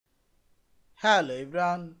Hello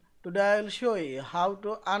everyone, today I will show you how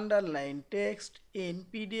to underline text in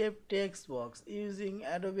PDF text box using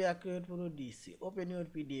Adobe Acrobat Pro DC. Open your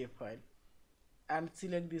PDF file and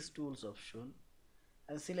select this tools option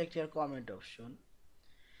and select your comment option.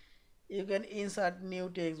 You can insert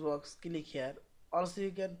new text box, click here. Also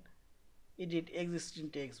you can edit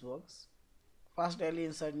existing text box. First I will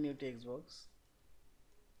insert new text box.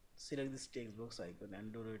 Select this text box icon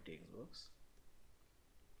and do your text box.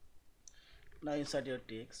 Now insert your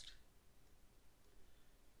text.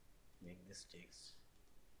 Make this text.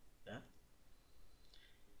 Yeah.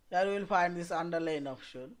 Here you will find this underline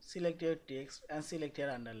option. Select your text and select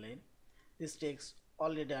your underline. This text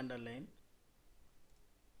already underlined.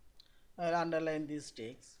 I will underline this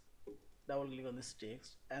text. Double click on this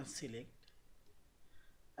text and select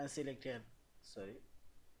here. Sorry,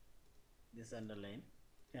 this underline.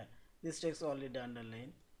 Yeah, this text already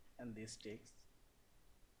underlined and this text.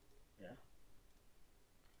 Yeah,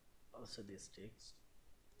 also this text.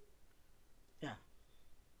 Yeah.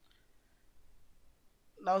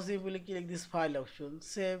 Now simply click this file option,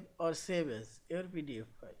 save or save as your PDF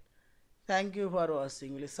file. Thank you for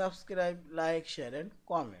watching. Please subscribe, like, share and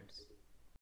comments.